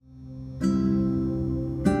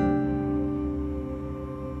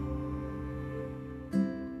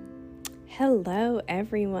Hello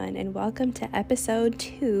everyone, and welcome to episode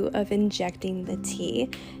 2 of Injecting the Tea.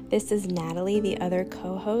 This is Natalie, the other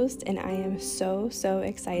co-host, and I am so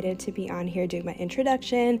excited to be on here doing my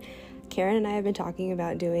introduction. Karen and I have been talking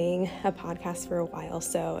about doing a podcast for a while,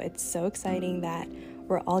 so it's so exciting that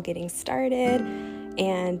we're all getting started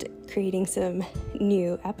and creating some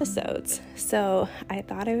new episodes. So I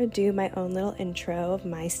thought I would do my own little intro of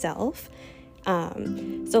myself.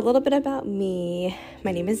 So a little bit about me.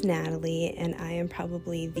 My name is Natalie, and I am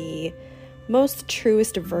probably the most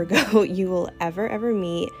truest Virgo you will ever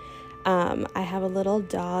meet. I have a little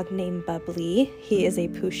dog named Bubbly. He is a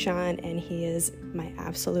Pouchon, and he is my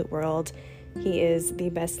absolute world. He is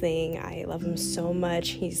the best thing. I love him so much.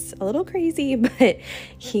 He's a little crazy, but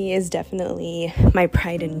he is definitely my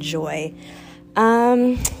pride and joy.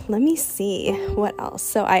 Let me see what else.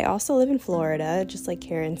 So I also live in Florida, just like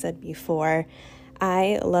Karen said before.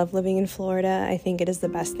 I love living in Florida. I think it is the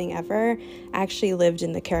best thing ever. I actually lived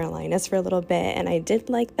in the Carolinas for a little bit, and I did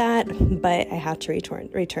like that, but I had to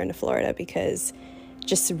return to Florida because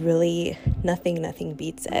just really nothing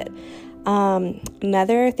beats it.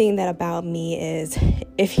 Another thing that about me is,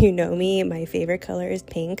 if you know me, my favorite color is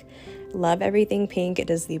pink. Love everything pink. It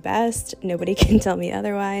is the best. Nobody can tell me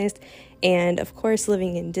otherwise. And of course,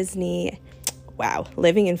 living in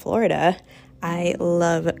Florida, I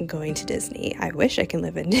love going to Disney. I wish I can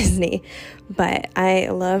live in Disney, but I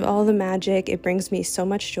love all the magic. It brings me so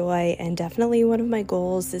much joy, and definitely one of my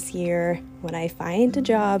goals this year when I find a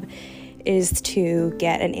job is to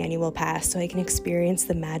get an annual pass so I can experience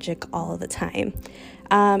the magic all the time.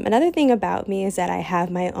 Another thing about me is that I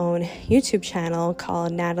have my own YouTube channel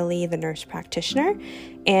called Natalie, the Nurse Practitioner,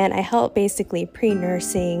 and I help basically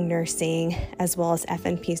pre-nursing, nursing, as well as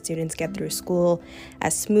FNP students get through school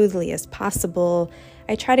as smoothly as possible.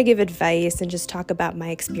 I try to give advice and just talk about my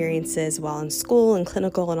experiences while in school and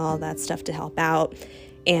clinical and all that stuff to help out.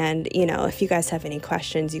 And, if you guys have any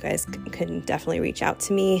questions, you guys can definitely reach out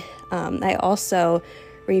to me. I also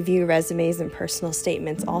review resumes and personal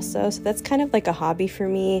statements also. So that's kind of like a hobby for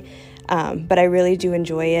me. But I really do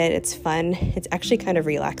enjoy it. It's fun. It's actually kind of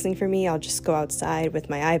relaxing for me. I'll just go outside with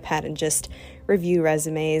my iPad and just review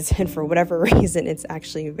resumes. And for whatever reason, it's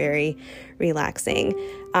actually very relaxing.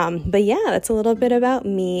 But yeah, that's a little bit about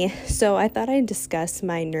me. So I thought I'd discuss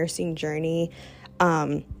my nursing journey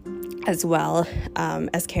as well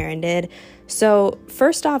as Karen did. So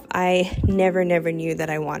first off, I never knew that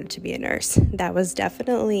I wanted to be a nurse. That was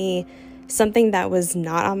definitely something that was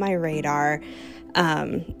not on my radar.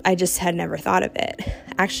 I just had never thought of it.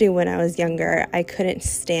 Actually, when I was younger, I couldn't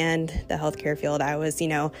stand the healthcare field. I was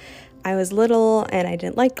little and I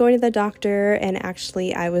didn't like going to the doctor, and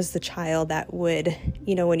actually I was the child that would,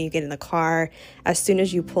 when you get in the car, as soon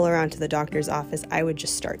as you pull around to the doctor's office, I would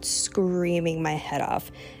just start screaming my head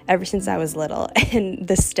off ever since I was little. And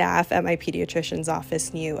the staff at my pediatrician's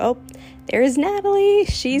office knew, oh, there's Natalie,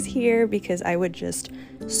 she's here, because I would just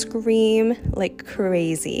scream like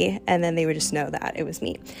crazy, and then they would just know that it was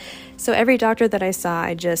me. So every doctor that I saw,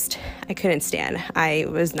 I couldn't stand. I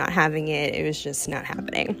was not having it. It was just not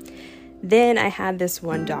happening. Then I had this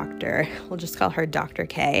one doctor, we'll just call her Dr.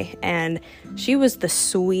 K, and she was the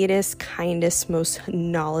sweetest, kindest, most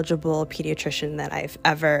knowledgeable pediatrician that I've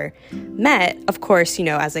ever met. Of course,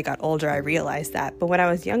 as I got older, I realized that. But when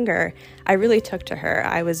I was younger, I really took to her.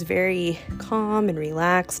 I was very calm and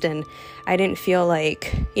relaxed, and I didn't feel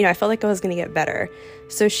like, I felt like I was going to get better.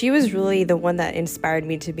 So she was really the one that inspired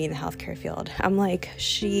me to be in the healthcare field. I'm like,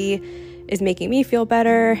 she is making me feel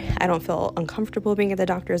better. I don't feel uncomfortable being at the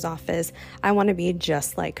doctor's office. I want to be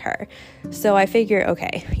just like her. So I figure,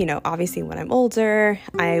 okay, obviously when I'm older,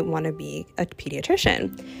 I want to be a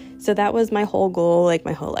pediatrician. So that was my whole goal, like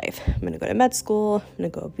my whole life. I'm going to go to med school. I'm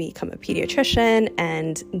going to go become a pediatrician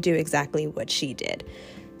and do exactly what she did.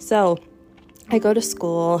 So I go to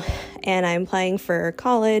school and I'm applying for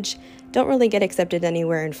college. Don't really get accepted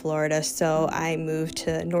anywhere in Florida. So I moved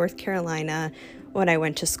to North Carolina when I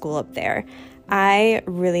went to school up there. I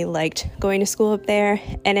really liked going to school up there,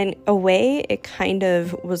 and in a way it kind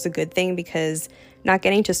of was a good thing, because not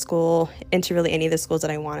getting to school into really any of the schools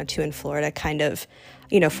that I wanted to in Florida kind of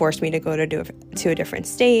forced me to go to a different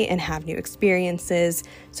state and have new experiences.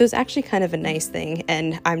 So it's actually kind of a nice thing,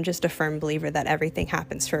 and I'm just a firm believer that everything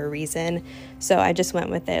happens for a reason. So I just went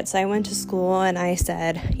with it. So I went to school and I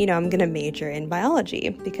said, I'm going to major in biology,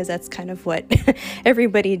 because that's kind of what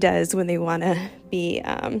everybody does when they want to be,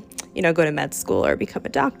 go to med school or become a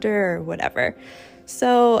doctor or whatever.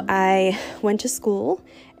 So I went to school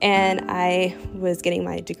and I was getting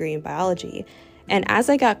my degree in biology. And as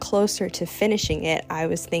I got closer to finishing it, I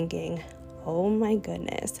was thinking, oh my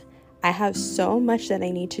goodness, I have so much that I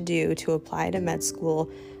need to do to apply to med school,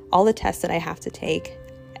 all the tests that I have to take,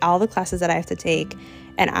 all the classes that I have to take,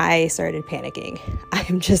 and I started panicking.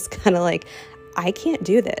 I'm just kind of like, I can't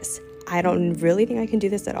do this. I don't really think I can do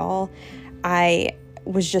this at all. I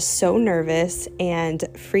was just so nervous and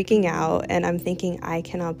freaking out, and I'm thinking, I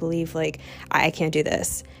cannot believe, like, I can't do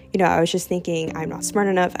this. I was just thinking, I'm not smart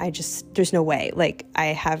enough. There's no way. Like,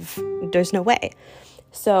 there's no way.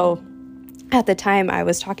 So at the time, I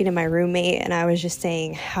was talking to my roommate, and I was just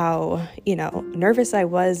saying how, nervous I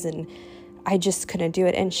was, and I just couldn't do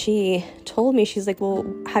it. And she told me, she's like, well,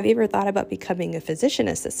 have you ever thought about becoming a physician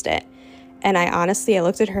assistant? And I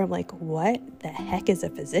looked at her, I'm like, what the heck is a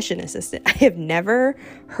physician assistant? I have never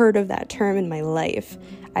heard of that term in my life.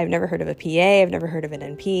 I've never heard of a PA. I've never heard of an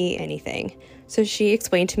NP, anything. So she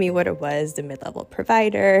explained to me what it was, the mid-level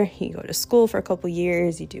provider. You go to school for a couple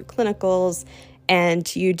years, you do clinicals,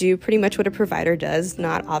 and you do pretty much what a provider does,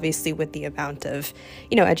 not obviously with the amount of,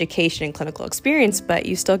 education and clinical experience, but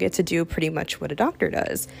you still get to do pretty much what a doctor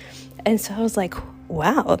does. And so I was like,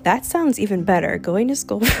 wow, that sounds even better. Going to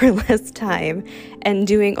school for less time and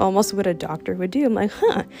doing almost what a doctor would do. I'm like,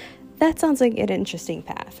 that sounds like an interesting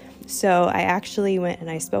path. So I actually went and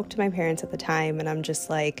I spoke to my parents at the time, and I'm just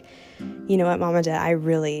like, you know what, Mom and Dad,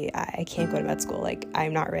 I can't go to med school. Like,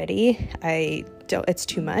 I'm not ready. It's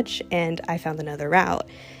too much. And I found another route.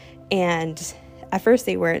 And at first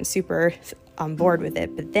they weren't super on board with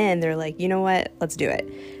it, but then they're like, you know what, let's do it.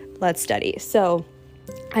 Let's study. So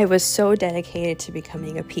I was so dedicated to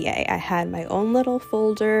becoming a PA. I had my own little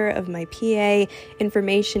folder of my PA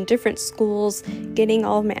information, different schools, getting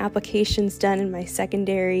all of my applications done and my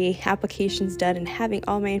secondary applications done, and having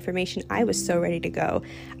all my information. I was so ready to go.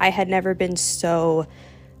 I had never been so,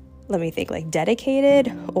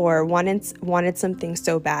 dedicated or wanted something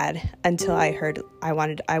so bad until I heard I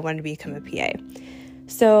wanted to become a PA.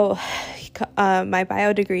 So my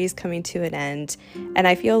bio degree is coming to an end, and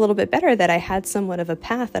I feel a little bit better that I had somewhat of a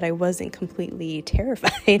path that I wasn't completely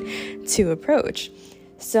terrified to approach.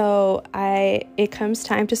 So it comes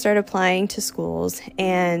time to start applying to schools,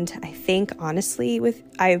 and I think honestly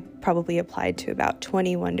I probably applied to about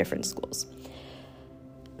 21 different schools.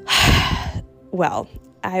 Well,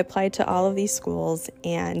 I applied to all of these schools,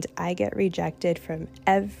 and I get rejected from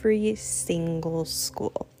every single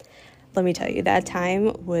school. Let me tell you, that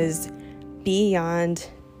time was beyond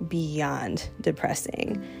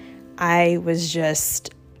depressing. I was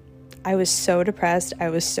so depressed. I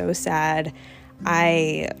was so sad.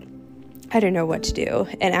 I didn't know what to do.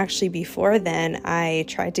 And actually before then, I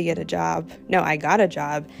tried to get a job. No, I got a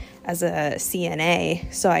job as a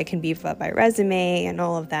CNA so I can beef up my resume and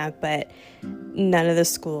all of that, but none of the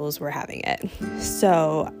schools were having it.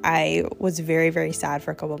 So I was very, very sad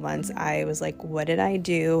for a couple months. I was like, what did I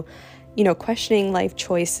do? Questioning life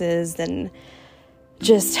choices, and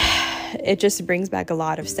it just brings back a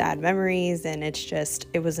lot of sad memories, and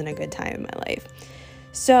it wasn't a good time in my life.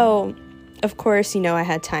 So, of course, I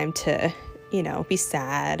had time to, be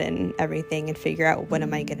sad and everything and figure out, what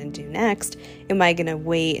am I going to do next? Am I going to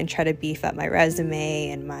wait and try to beef up my resume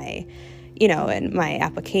and my, and my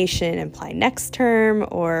application and apply next term,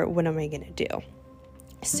 or what am I going to do?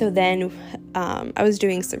 So then I was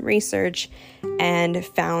doing some research and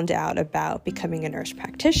found out about becoming a nurse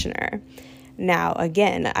practitioner. Now,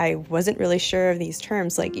 again, I wasn't really sure of these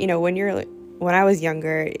terms. Like, when I was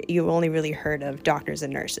younger, you only really heard of doctors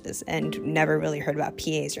and nurses and never really heard about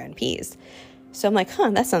PAs or NPs. So I'm like,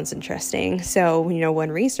 that sounds interesting. So,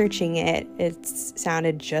 when researching it, it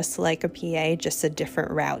sounded just like a PA, just a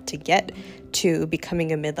different route to get to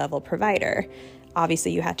becoming a mid-level provider.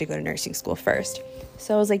 Obviously, you had to go to nursing school first.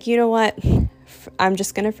 So I was like, you know what? I'm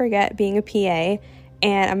just going to forget being a PA,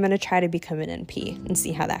 and I'm going to try to become an NP and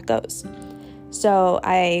see how that goes. So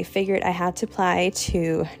I figured I had to apply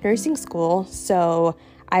to nursing school. So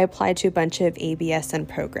I applied to a bunch of ABSN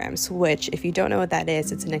programs, which, if you don't know what that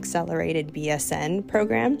is, it's an accelerated BSN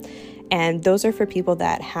program. And those are for people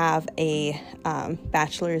that have a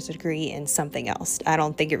bachelor's degree in something else. I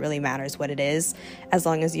don't think it really matters what it is, as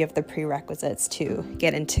long as you have the prerequisites to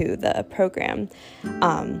get into the program.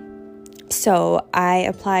 So I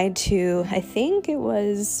applied to, I think it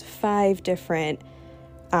was 5 different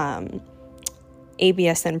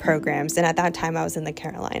ABSN programs. And at that time, I was in the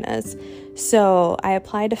Carolinas. So I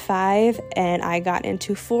applied to 5, and I got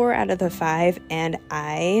into 4 out of the 5, and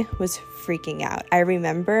I was freaking out. I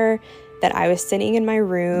remember that I was sitting in my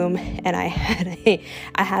room, and I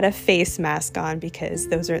had a face mask on, because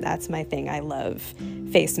that's my thing. I love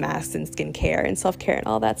face masks and skincare and self-care and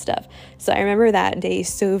all that stuff. So I remember that day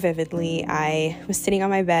so vividly. I was sitting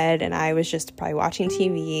on my bed, and I was just probably watching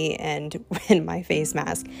TV and in my face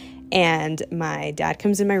mask. and my dad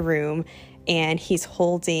comes in my room and he's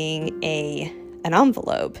holding an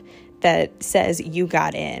envelope that says you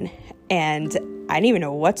got in. And I didn't even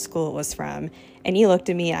know what school it was from. And he looked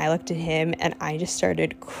at me and I looked at him and I just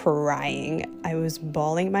started crying. I was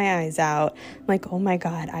bawling my eyes out. I'm like, oh my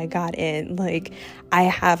God, I got in. Like, I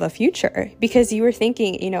have a future. Because you were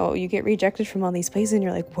thinking, you get rejected from all these places and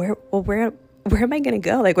you're like, where am I going to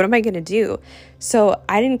go? Like, what am I going to do? So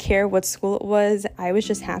I didn't care what school it was. I was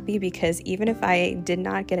just happy because even if I did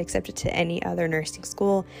not get accepted to any other nursing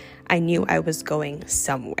school, I knew I was going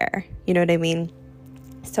somewhere. You know what I mean?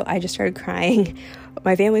 So I just started crying.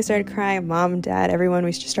 My family started crying, mom, dad, everyone,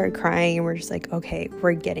 we just started crying, and we're just like, okay,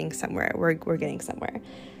 we're getting somewhere. We're getting somewhere.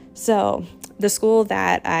 So the school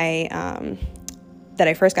that I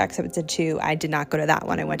first got accepted to, I did not go to that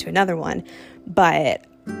one. I went to another one, but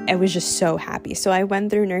I was just so happy. So I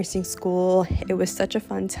went through nursing school. It was such a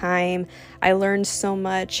fun time. I learned so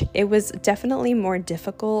much. It was definitely more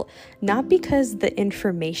difficult, not because the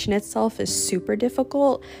information itself is super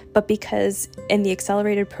difficult, but because in the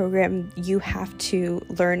accelerated program, you have to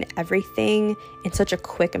learn everything in such a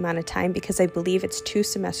quick amount of time, because I believe it's 2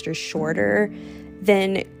 semesters shorter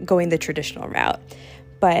than going the traditional route.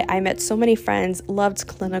 But I met so many friends, loved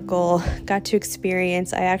clinical, got to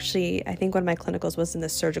experience. I think one of my clinicals was in the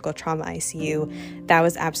surgical trauma ICU. That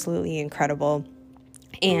was absolutely incredible.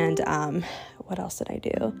 And what else did I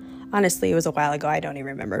do? Honestly, it was a while ago. I don't even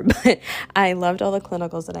remember. But I loved all the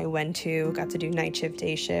clinicals that I went to. Got to do night shift,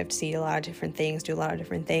 day shift, see a lot of different things, do a lot of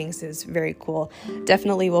different things. It was very cool.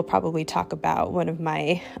 Definitely will probably talk about one of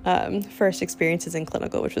my first experiences in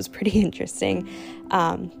clinical, which was pretty interesting.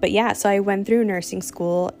 But yeah, so I went through nursing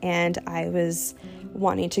school and I was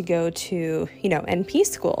wanting to go to, NP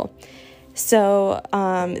school. So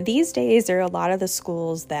these days, there are a lot of the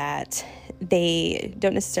schools that they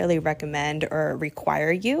don't necessarily recommend or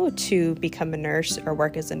require you to become a nurse or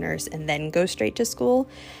work as a nurse and then go straight to school.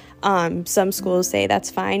 Some schools say that's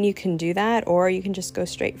fine, you can do that, or you can just go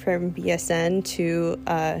straight from BSN to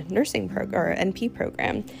a nursing program or NP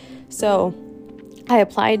program. So I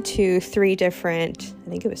applied to 3 different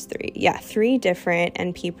NP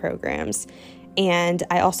programs. And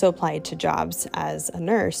I also applied to jobs as a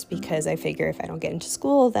nurse because I figure if I don't get into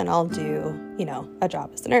school, then I'll do, a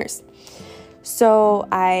job as a nurse. So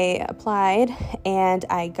I applied and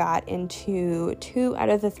I got into 2 out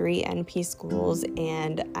of the 3 NP schools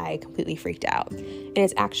and I completely freaked out. And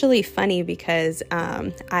it's actually funny because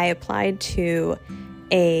I applied to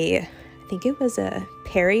I think it was a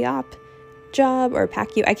peri-op job or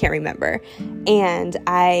PACU, I can't remember. And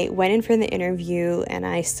I went in for the interview and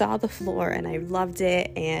I saw the floor and I loved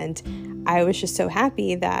it. And I was just so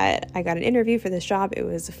happy that I got an interview for this job. It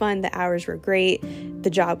was fun. The hours were great. The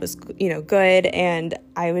job was, good. And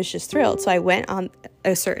I was just thrilled. So I went on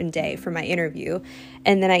a certain day for my interview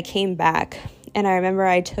and then I came back and I remember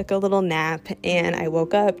I took a little nap and I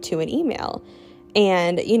woke up to an email.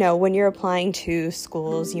 And, when you're applying to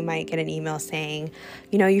schools, you might get an email saying,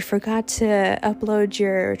 you forgot to upload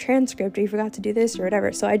your transcript or you forgot to do this or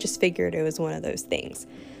whatever. So I just figured it was one of those things.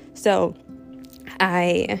 So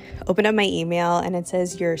I opened up my email and it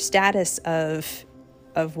says your status of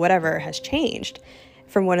whatever has changed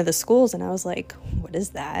from one of the schools. And I was like, what is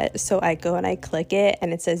that? So I go and I click it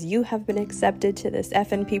and it says you have been accepted to this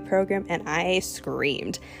FNP program. And I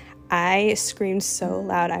screamed so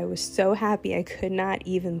loud. I was so happy. I could not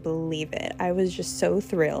even believe it. I was just so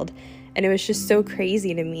thrilled. And it was just so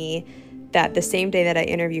crazy to me that the same day that I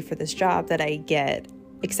interview for this job that I get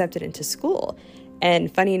accepted into school.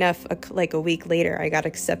 And funny enough, like a week later, I got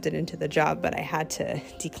accepted into the job, but I had to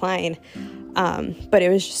decline. But it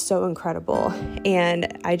was just so incredible.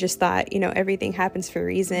 And I just thought, everything happens for a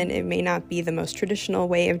reason. It may not be the most traditional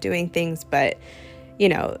way of doing things, but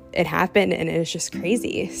it happened and it was just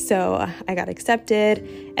crazy. So I got accepted.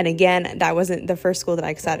 And again, that wasn't the first school that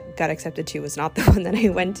I got accepted to, was not the one that I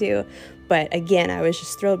went to. But again, I was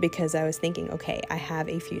just thrilled because I was thinking, okay, I have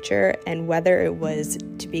a future. And whether it was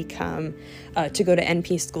to become, to go to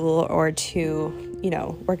NP school or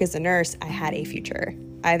to, work as a nurse, I had a future.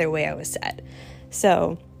 Either way, I was set.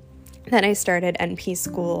 So then I started NP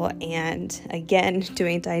school and again,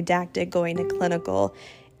 doing didactic, going to clinical.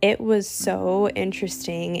 It was so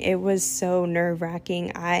interesting. It was so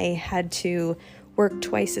nerve-wracking. I had to work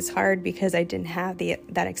twice as hard because I didn't have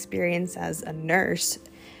that experience as a nurse.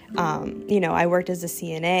 I worked as a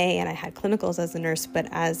CNA and I had clinicals as a nurse, but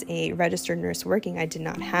as a registered nurse working, I did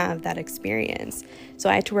not have that experience. So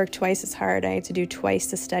I had to work twice as hard. I had to do twice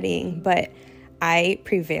the studying, but I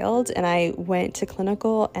prevailed and I went to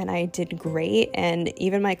clinical and I did great. And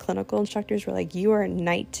even my clinical instructors were like, you are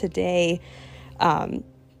night to day,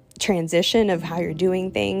 transition of how you're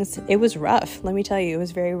doing things, it was rough. Let me tell you, it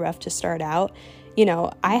was very rough to start out.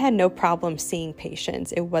 I had no problem seeing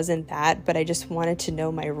patients. It wasn't that, but I just wanted to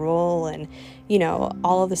know my role and,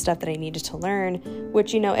 all of the stuff that I needed to learn,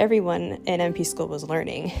 which, everyone in NP school was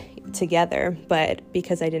learning together. But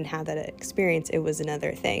because I didn't have that experience, it was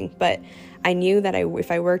another thing. But I knew that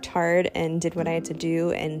if I worked hard and did what I had to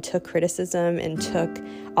do and took criticism and took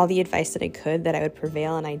all the advice that I could, that I would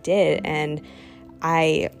prevail. And I did. And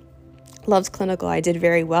I loved clinical. I did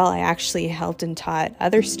very well. I actually helped and taught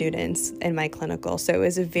other students in my clinical. So it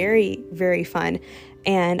was very, very fun.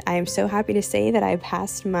 And I'm so happy to say that I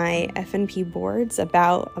passed my FNP boards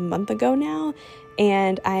about a month ago now.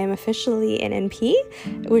 And I am officially an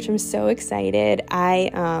NP, which I'm so excited. I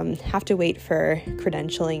have to wait for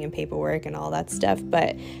credentialing and paperwork and all that stuff,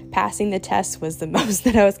 but passing the test was the most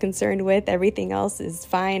that I was concerned with. Everything else is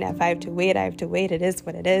fine. If I have to wait, I have to wait. It is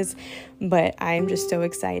what it is. But I'm just so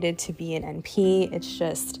excited to be an NP. It's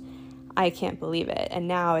just, I can't believe it. And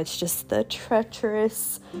now it's just the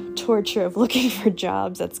treacherous torture of looking for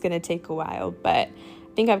jobs. That's going to take a while, but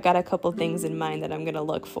I think I've got a couple things in mind that I'm going to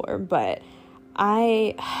look for, but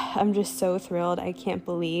I'm just so thrilled. I can't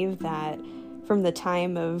believe that from the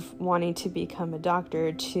time of wanting to become a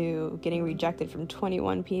doctor to getting rejected from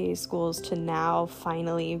 21 PA schools to now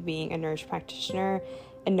finally being a nurse practitioner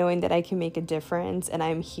and knowing that I can make a difference and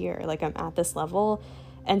I'm here, like I'm at this level.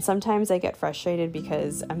 And sometimes I get frustrated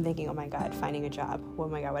because I'm thinking, oh my God, finding a job. Oh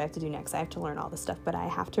my God, what do I have to do next? I have to learn all this stuff. But I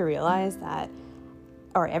have to realize that,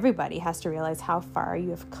 or everybody has to realize how far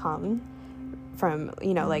you have come from,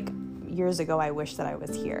 like years ago, I wish that I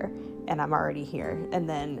was here and I'm already here. And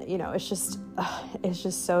then, it's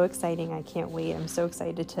just so exciting. I can't wait. I'm so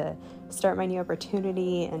excited to start my new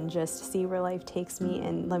opportunity and just see where life takes me.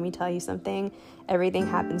 And let me tell you something, everything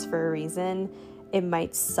happens for a reason. It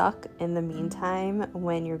might suck in the meantime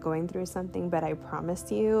when you're going through something, but I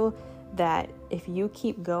promise you that if you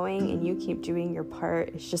keep going and you keep doing your part,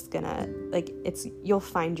 it's just gonna, you'll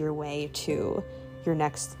find your way to your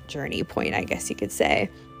next journey point, I guess you could say.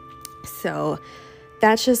 So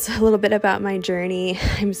that's just a little bit about my journey.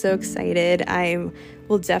 I'm so excited. I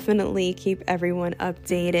will definitely keep everyone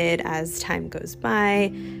updated as time goes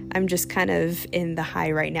by. I'm just kind of in the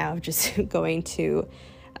high right now of just going to,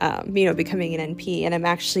 becoming an NP. And I'm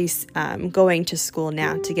actually going to school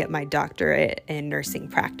now to get my doctorate in nursing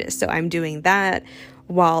practice. So I'm doing that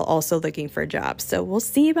while also looking for jobs. So we'll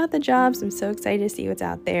see about the jobs. I'm so excited to see what's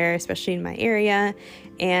out there, especially in my area.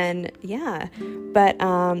 And yeah, but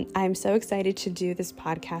I'm so excited to do this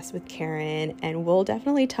podcast with Karen, and we'll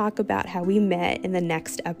definitely talk about how we met in the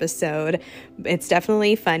next episode. It's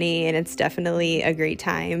definitely funny and it's definitely a great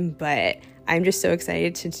time, but I'm just so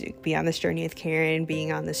excited to be on this journey with Karen,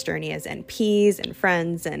 being on this journey as NPs and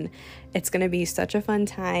friends, and it's going to be such a fun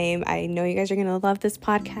time. I know you guys are going to love this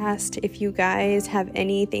podcast. If you guys have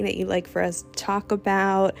anything that you'd like for us to talk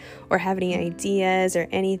about or have any ideas or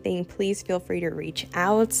anything, please feel free to reach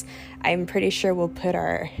out. I'm pretty sure we'll put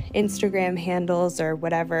our Instagram handles or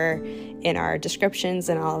whatever in our descriptions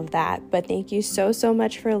and all of that. But thank you so, so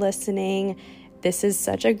much for listening. This is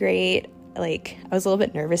such a great I was a little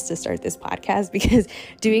bit nervous to start this podcast because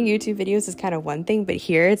doing YouTube videos is kind of one thing, but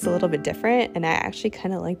here it's a little bit different. And I actually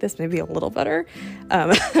kind of like this maybe a little better,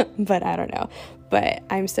 but I don't know. But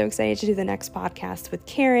I'm so excited to do the next podcast with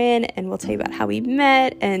Karen, and we'll tell you about how we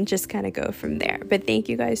met and just kind of go from there. But thank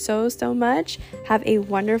you guys so, so much. Have a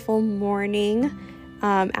wonderful morning,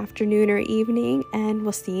 afternoon, or evening, and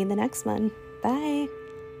we'll see you in the next one. Bye.